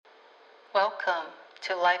Welcome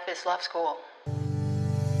to Life is Love School.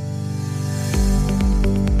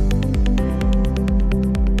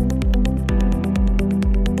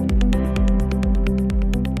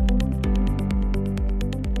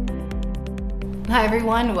 Hi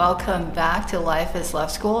everyone, welcome back to Life is Love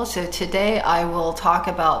School. So today I will talk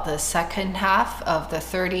about the second half of the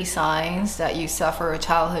 30 signs that you suffer a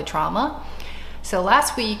childhood trauma. So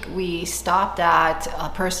last week we stopped at a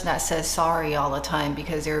person that says sorry all the time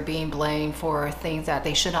because they're being blamed for things that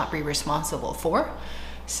they should not be responsible for.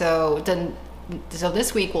 So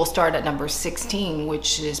this week we'll start at number 16,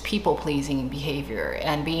 which is people-pleasing behavior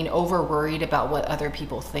and being over worried about what other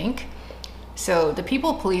people think. So the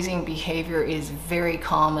people-pleasing behavior is very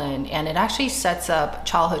common, and it actually sets up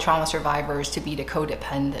childhood trauma survivors to be the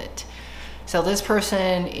codependent. So this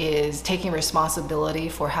person is taking responsibility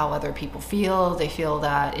for how other people feel. They feel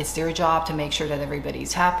that it's their job to make sure that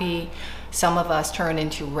everybody's happy. Some of us turn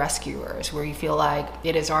into rescuers, where you feel like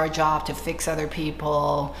it is our job to fix other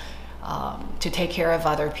people, to take care of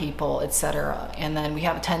other people, etc. And then we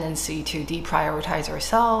have a tendency to deprioritize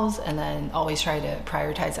ourselves and then always try to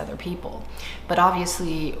prioritize other people. But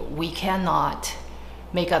obviously we cannot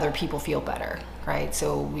make other people feel better, right?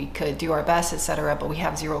 So we could do our best, etc., but we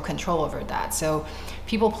have zero control over that. So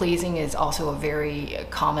people pleasing is also a very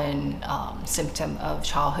common symptom of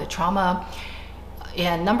childhood trauma.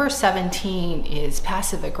 And number 17 is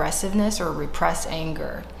passive aggressiveness or repressed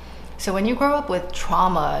anger. So when you grow up with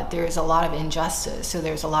trauma, there's a lot of injustice. So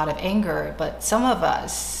there's a lot of anger, but some of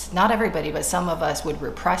us, not everybody, but some of us would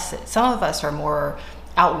repress it. Some of us are more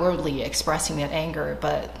outwardly expressing that anger,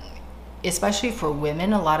 but especially for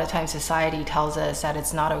women, a lot of times society tells us that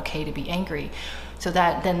it's not okay to be angry. So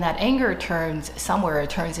that anger turns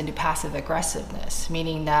into passive aggressiveness,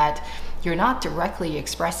 meaning that you're not directly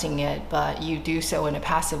expressing it, but you do so in a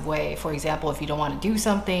passive way. For example, if you don't want to do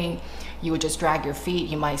something, you would just drag your feet.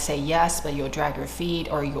 You might say yes, but you'll drag your feet,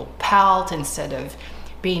 or you'll pout instead of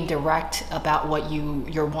being direct about what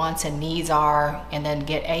your wants and needs are, and then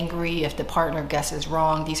get angry if the partner guesses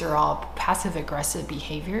wrong. These are all passive aggressive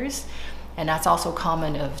behaviors. And that's also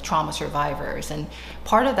common of trauma survivors. And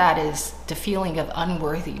part of that is the feeling of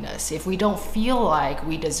unworthiness. If we don't feel like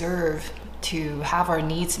we deserve to have our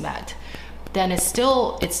needs met, then it's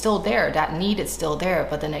still there. That need is still there,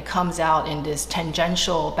 but then it comes out in this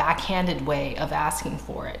tangential, backhanded way of asking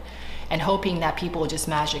for it and hoping that people just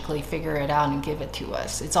magically figure it out and give it to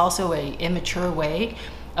us. It's also an immature way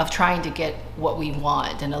of trying to get what we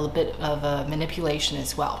want, and a little bit of a manipulation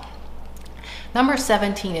as well. Number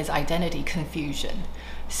 17 is identity confusion.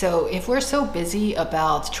 So if we're so busy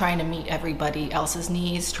about trying to meet everybody else's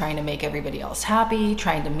needs, trying to make everybody else happy,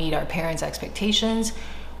 trying to meet our parents' expectations,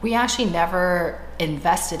 we actually never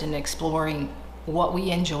invested in exploring what we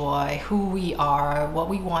enjoy, who we are, what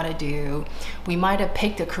we want to do. We might have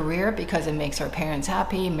picked a career because it makes our parents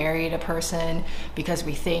happy, married a person because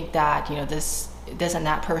we think that, this and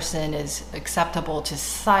that person is acceptable to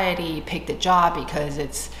society, picked a job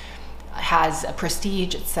because has a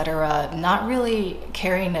prestige, etc., not really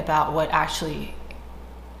caring about what actually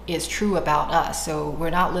is true about us. So we're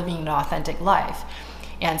not living an authentic life.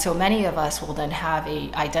 And so many of us will then have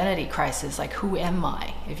a identity crisis, like, who am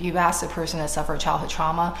I? If you've asked a person that suffered childhood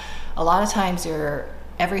trauma, a lot of times they're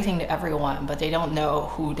everything to everyone, but they don't know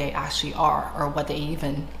who they actually are or what they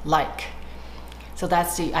even like. So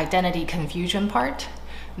that's the identity confusion part.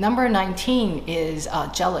 Number 19 is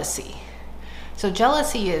jealousy. So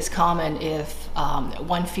jealousy is common if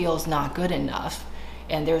one feels not good enough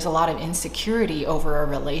and there's a lot of insecurity over a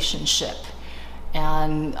relationship.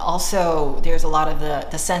 And also there's a lot of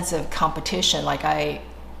the sense of competition, like I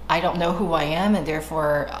don't know who I am, and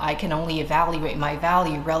therefore I can only evaluate my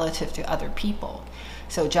value relative to other people.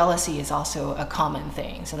 So jealousy is also a common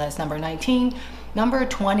thing. So that's number 19. Number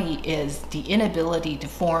 20 is the inability to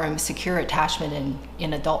form secure attachment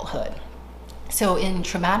in adulthood. So in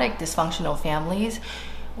traumatic dysfunctional families,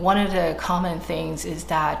 one of the common things is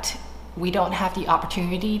that we don't have the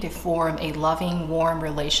opportunity to form a loving, warm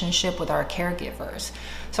relationship with our caregivers.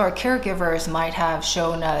 So our caregivers might have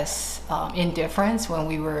shown us indifference when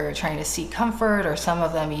we were trying to seek comfort, or some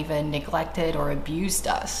of them even neglected or abused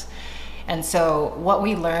us. And so what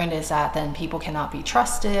we learned is that then people cannot be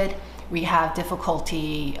trusted. We have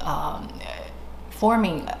difficulty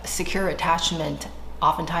forming secure attachment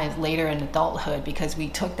oftentimes later in adulthood because we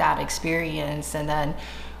took that experience and then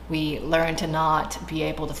we learn to not be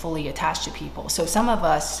able to fully attach to people. So some of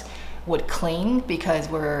us would cling because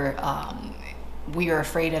we're we are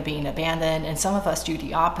afraid of being abandoned, and some of us do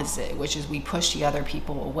the opposite, which is we push the other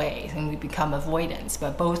people away and we become avoidance.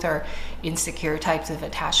 But both are insecure types of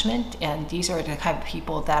attachment, and these are the type of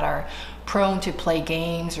people that are prone to play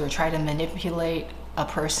games or try to manipulate a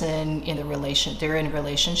person in the relation they're in a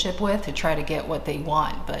relationship with to try to get what they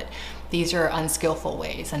want. But these are unskillful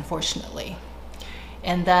ways, unfortunately.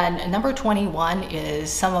 And then number 21 is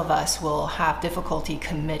some of us will have difficulty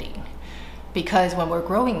committing. Because when we're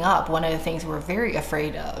growing up, one of the things we're very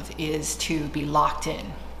afraid of is to be locked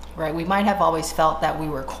in, right? We might have always felt that we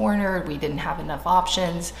were cornered, we didn't have enough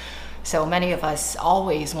options. So many of us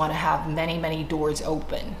always want to have many, many doors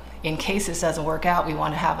open. In case this doesn't work out, we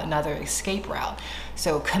want to have another escape route.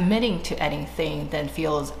 So committing to anything then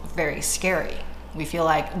feels very scary. We feel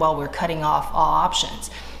like, well, we're cutting off all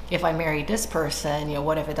options. If I marry this person,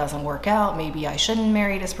 what if it doesn't work out? Maybe I shouldn't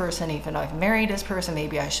marry this person. Even though I've married this person,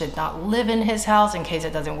 maybe I should not live in his house in case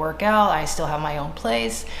it doesn't work out. I still have my own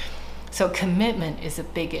place. So commitment is a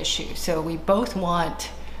big issue. So we both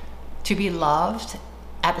want to be loved.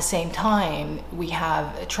 At the same time, we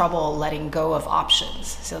have trouble letting go of options.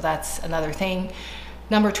 So that's another thing.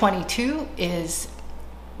 Number 22 is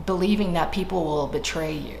believing that people will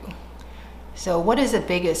betray you. So what is the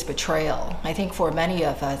biggest betrayal? I think for many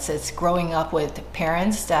of us, it's growing up with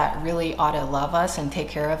parents that really ought to love us and take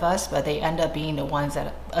care of us, but they end up being the ones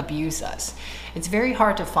that abuse us. It's very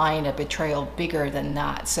hard to find a betrayal bigger than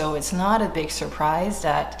that. So it's not a big surprise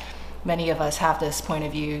that many of us have this point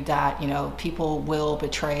of view that, people will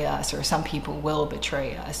betray us, or some people will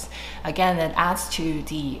betray us. Again, that adds to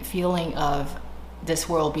the feeling of this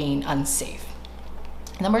world being unsafe.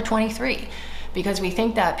 Number 23. Because we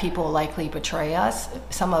think that people likely betray us,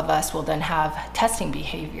 some of us will then have testing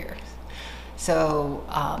behavior. So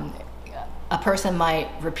a person might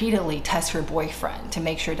repeatedly test her boyfriend to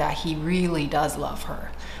make sure that he really does love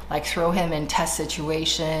her. Like throw him in test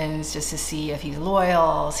situations just to see if he's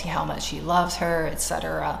loyal, see how much he loves her,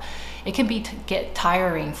 etc. It can get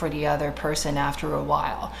tiring for the other person after a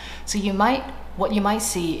while. So what you might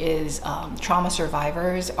see is trauma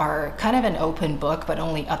survivors are kind of an open book, but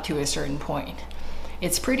only up to a certain point.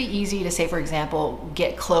 It's pretty easy to say, for example,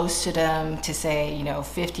 get close to them to say,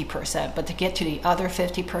 50%, but to get to the other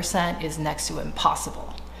 50% is next to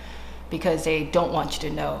impossible because they don't want you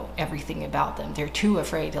to know everything about them. They're too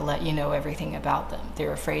afraid to let you know everything about them.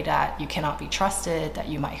 They're afraid that you cannot be trusted, that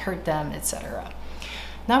you might hurt them, etc.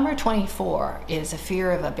 Number 24 is a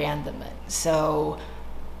fear of abandonment. So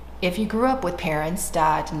if you grew up with parents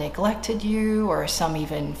that neglected you, or some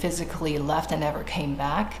even physically left and never came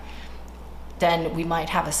back, then we might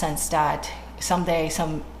have a sense that someday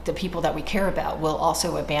the people that we care about will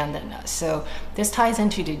also abandon us. So this ties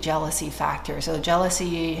into the jealousy factor. So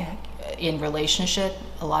jealousy in relationship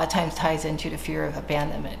a lot of times ties into the fear of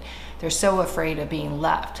abandonment. They're so afraid of being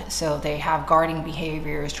left, so they have guarding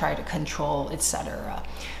behaviors, try to control, etc.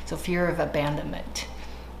 So fear of abandonment.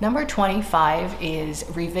 Number 25 is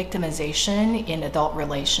re-victimization in adult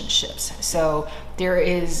relationships. So there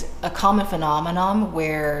is a common phenomenon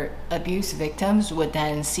where abuse victims would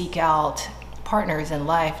then seek out partners in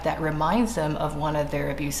life that reminds them of one of their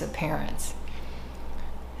abusive parents.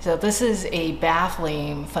 So this is a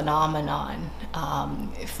baffling phenomenon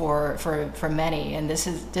for many, and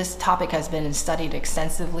this topic has been studied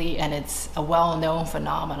extensively, and it's a well-known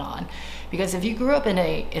phenomenon. Because if you grew up in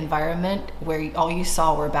an environment where all you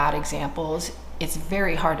saw were bad examples, it's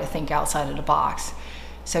very hard to think outside of the box.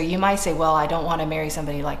 So you might say, well, I don't want to marry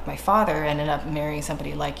somebody like my father, and end up marrying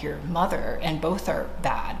somebody like your mother, and both are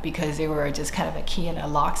bad because they were just kind of a key in a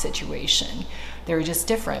lock situation. They were just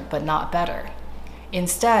different, but not better.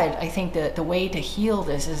 Instead, I think that the way to heal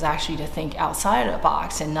this is actually to think outside of the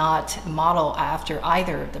box and not model after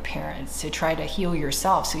either of the parents, to try to heal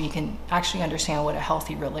yourself so you can actually understand what a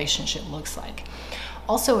healthy relationship looks like.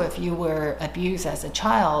 Also, if you were abused as a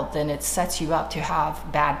child, then it sets you up to have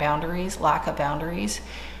bad boundaries, lack of boundaries,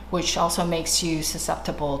 which also makes you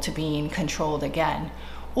susceptible to being controlled again.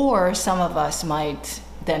 Or some of us might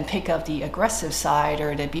then pick up the aggressive side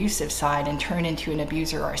or the abusive side and turn into an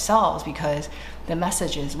abuser ourselves, because the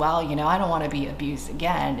message is, well, I don't want to be abused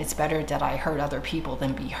again. It's better that I hurt other people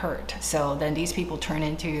than be hurt. So then these people turn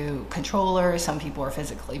into controllers. Some people are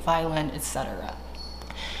physically violent, etc.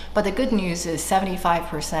 But the good news is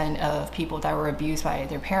 75% of people that were abused by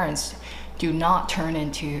their parents do not turn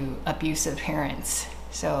into abusive parents.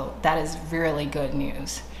 So that is really good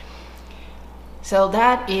news. So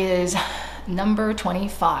that is number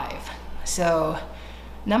 25. So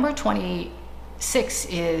number 26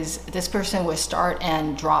 is this person would start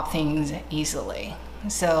and drop things easily.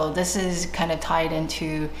 So this is kind of tied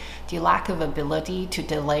into the lack of ability to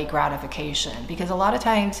delay gratification, because a lot of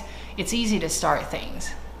times it's easy to start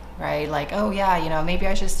things, right? Like, oh yeah, maybe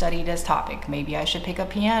I should study this topic, maybe I should pick up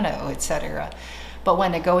piano, etc. But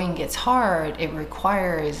when the going gets hard, it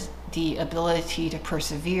requires the ability to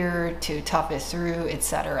persevere, to tough it through,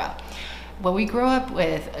 etc. When we grow up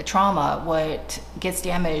with a trauma, what gets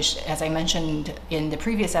damaged, as I mentioned in the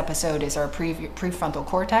previous episode, is our prefrontal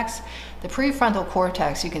cortex. The prefrontal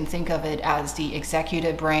cortex, you can think of it as the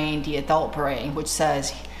executive brain, the adult brain, which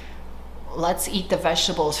says, let's eat the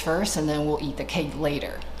vegetables first and then we'll eat the cake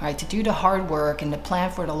later. Right? To do the hard work and to plan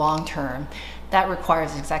for the long term, that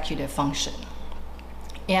requires executive function.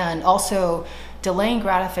 And also, delaying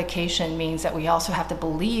gratification means that we also have to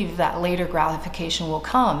believe that later gratification will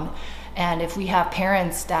come. And if we have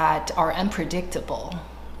parents that are unpredictable,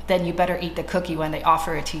 then you better eat the cookie when they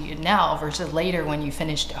offer it to you now versus later when you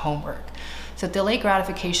finish the homework. So delayed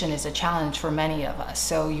gratification is a challenge for many of us.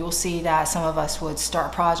 So you'll see that some of us would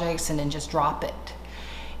start projects and then just drop it.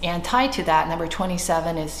 And tied to that, number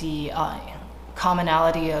 27 is the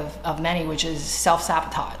commonality of many, which is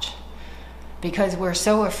self-sabotage. Because we're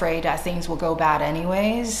so afraid that things will go bad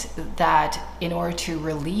anyways, that in order to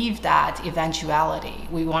relieve that eventuality,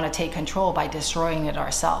 we want to take control by destroying it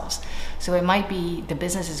ourselves. So it might be the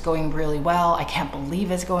business is going really well. I can't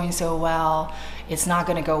believe it's going so well. It's not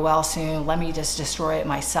going to go well soon. Let me just destroy it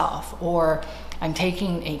myself. Or I'm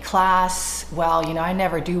taking a class. Well, I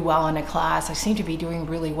never do well in a class. I seem to be doing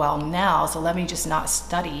really well now. So let me just not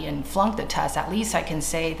study and flunk the test. At least I can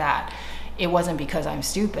say that it wasn't because I'm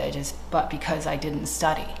stupid, but because I didn't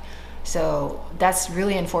study. So that's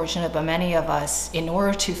really unfortunate, but many of us, in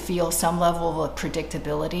order to feel some level of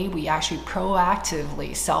predictability, we actually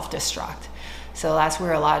proactively self-destruct. So that's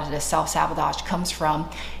where a lot of the self-sabotage comes from.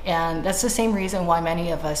 And that's the same reason why many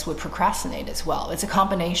of us would procrastinate as well. It's a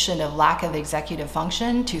combination of lack of executive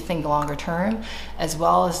function to think longer term, as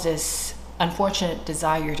well as this unfortunate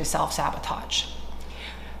desire to self-sabotage.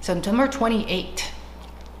 So number 28,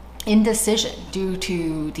 indecision due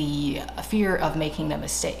to the fear of making a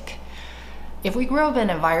mistake. If we grow up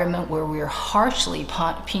in an environment where we're harshly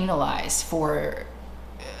penalized for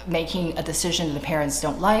making a decision the parents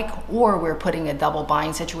don't like, or we're putting a double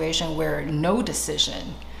bind situation where no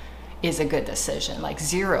decision is a good decision, like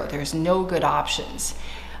zero, there's no good options,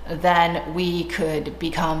 then we could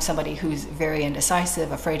become somebody who's very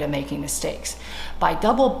indecisive, afraid of making mistakes. By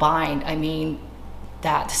double bind, I mean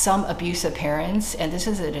that some abusive parents, and this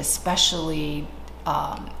is an especially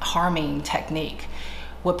harming technique,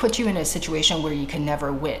 would put you in a situation where you can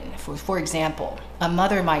never win. For example, a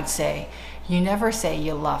mother might say, you never say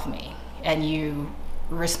you love me, and you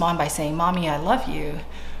respond by saying, Mommy, I love you.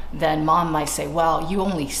 Then mom might say, well, you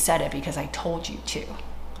only said it because I told you to.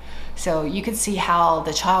 So you can see how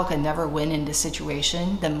the child can never win in this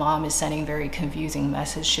situation. The mom is sending a very confusing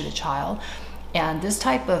message to the child. And this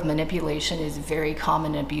type of manipulation is very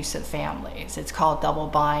common in abusive families. It's called double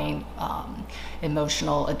bind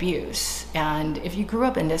emotional abuse. And if you grew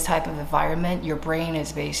up in this type of environment, your brain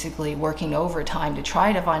is basically working overtime to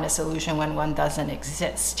try to find a solution when one doesn't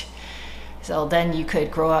exist. So then you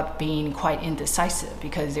could grow up being quite indecisive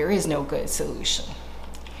because there is no good solution.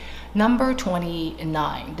 Number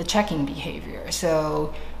 29, the checking behavior.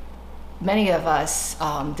 So many of us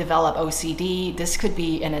develop OCD. This could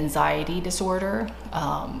be an anxiety disorder.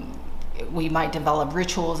 We might develop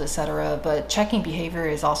rituals, etc. But checking behavior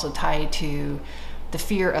is also tied to the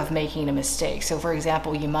fear of making a mistake. So for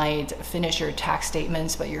example, you might finish your tax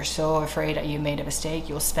statements, but you're so afraid that you made a mistake,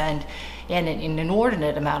 you'll spend an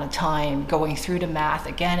inordinate amount of time going through the math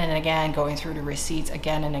again and again, going through the receipts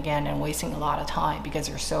again and again, and wasting a lot of time because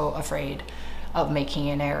you're so afraid of making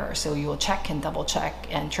an error. So you will check and double check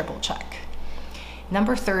and triple check.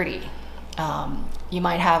 Number 30, you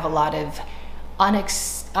might have a lot of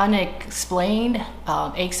unexplained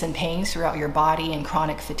aches and pains throughout your body and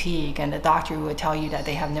chronic fatigue, and the doctor would tell you that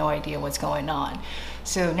they have no idea what's going on.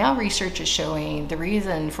 So now research is showing the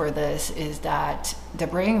reason for this is that the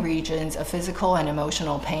brain regions of physical and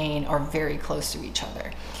emotional pain are very close to each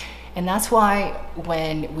other. And that's why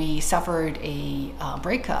when we suffered a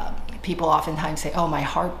breakup, people oftentimes say, oh, my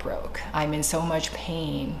heart broke. I'm in so much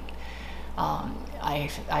pain.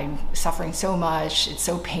 I'm suffering so much. It's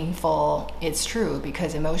so painful. It's true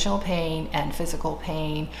because emotional pain and physical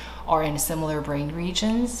pain are in similar brain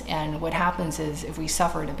regions. And what happens is if we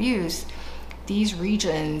suffered abuse, these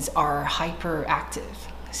regions are hyperactive.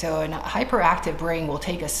 So a hyperactive brain will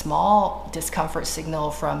take a small discomfort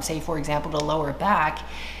signal from, say, for example, the lower back,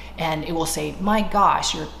 and it will say, my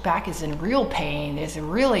gosh, your back is in real pain, it's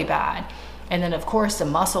really bad. And then of course the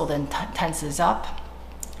muscle then tenses up,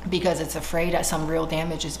 because it's afraid that some real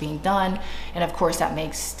damage is being done. And of course, that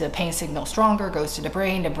makes the pain signal stronger, goes to the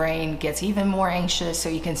brain gets even more anxious. So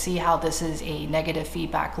you can see how this is a negative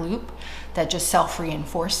feedback loop that just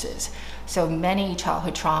self-reinforces. So many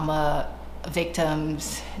childhood trauma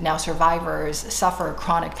victims, now survivors, suffer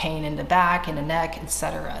chronic pain in the back, in the neck,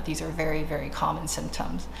 etc. These are very, very common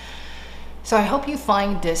symptoms. So I hope you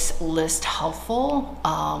find this list helpful.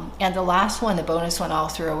 And the last one, the bonus one I'll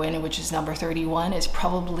throw in, which is number 31, is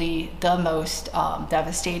probably the most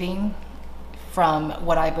devastating from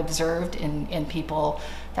what I've observed in people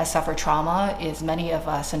that suffer trauma, is many of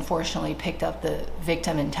us unfortunately picked up the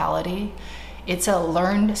victim mentality. It's a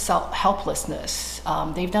learned helplessness.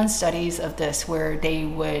 They've done studies of this where they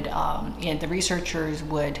would, and the researchers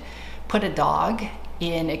would put a dog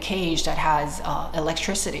in a cage that has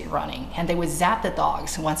electricity running, and they would zap the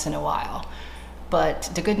dogs once in a while. But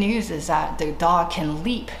the good news is that the dog can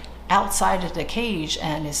leap outside of the cage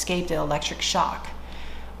and escape the electric shock.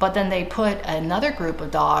 But then they put another group of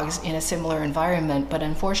dogs in a similar environment, but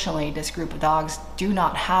unfortunately this group of dogs do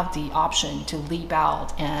not have the option to leap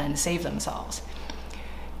out and save themselves.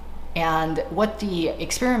 And what the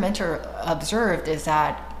experimenter observed is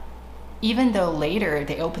that even though later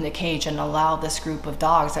they opened the cage and allowed this group of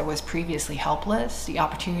dogs that was previously helpless the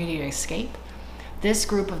opportunity to escape, this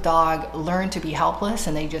group of dog learned to be helpless,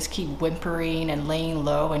 and they just keep whimpering and laying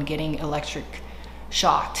low and getting electric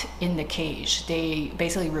shocked in the cage. They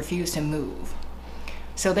basically refuse to move.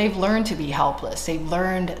 So they've learned to be helpless. They've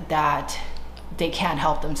learned that they can't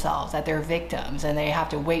help themselves, that they're victims, and they have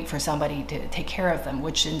to wait for somebody to take care of them,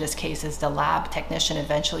 which in this case is the lab technician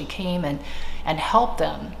eventually came and helped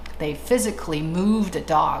them. They physically moved the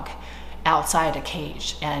dog outside a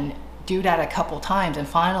cage and do that a couple times, and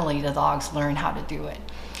finally the dogs learn how to do it.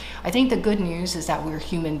 I think the good news is that we're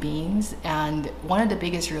human beings, and one of the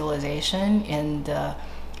biggest realization in the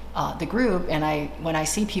group, and when I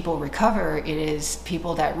see people recover, it is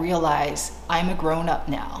people that realize, I'm a grown-up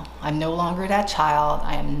now. I'm no longer that child.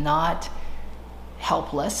 I am not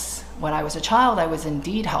helpless. When I was a child, I was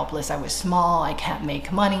indeed helpless. I was small. I can't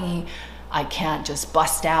make money. I can't just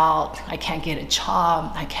bust out. I can't get a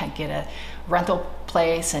job. I can't get a rental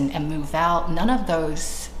place and move out. None of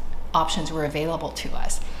those options were available to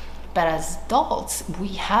us. But as adults, we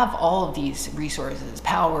have all of these resources,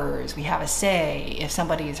 powers, we have a say. If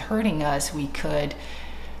somebody is hurting us, we could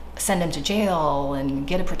send them to jail and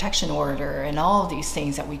get a protection order, and all of these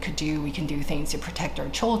things that we could do. We can do things to protect our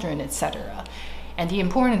children, etc. And the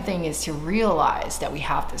important thing is to realize that we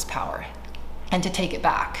have this power and to take it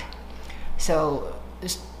back. So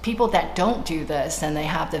there's people that don't do this, and they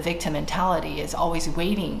have the victim mentality, is always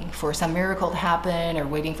waiting for some miracle to happen or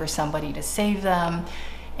waiting for somebody to save them.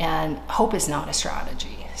 And hope is not a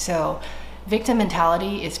strategy. So victim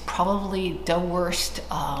mentality is probably the worst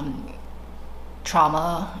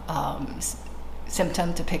trauma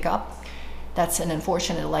symptom to pick up. That's an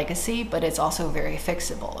unfortunate legacy, but it's also very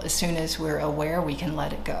fixable. As soon as we're aware, we can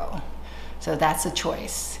let it go. So that's a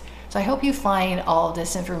choice. So I hope you find all of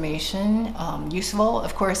this information useful.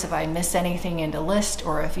 Of course, if I missed anything in the list,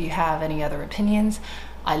 or if you have any other opinions,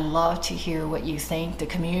 I love to hear what you think. The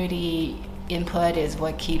community input is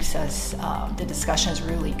what keeps us, the discussions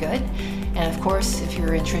really good. And of course, if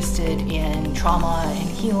you're interested in trauma and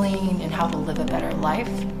healing and how to live a better life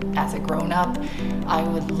as a grown-up, I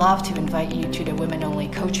would love to invite you to the Women Only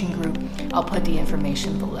Coaching Group. I'll put the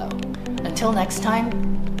information below. Until next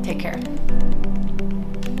time, take care.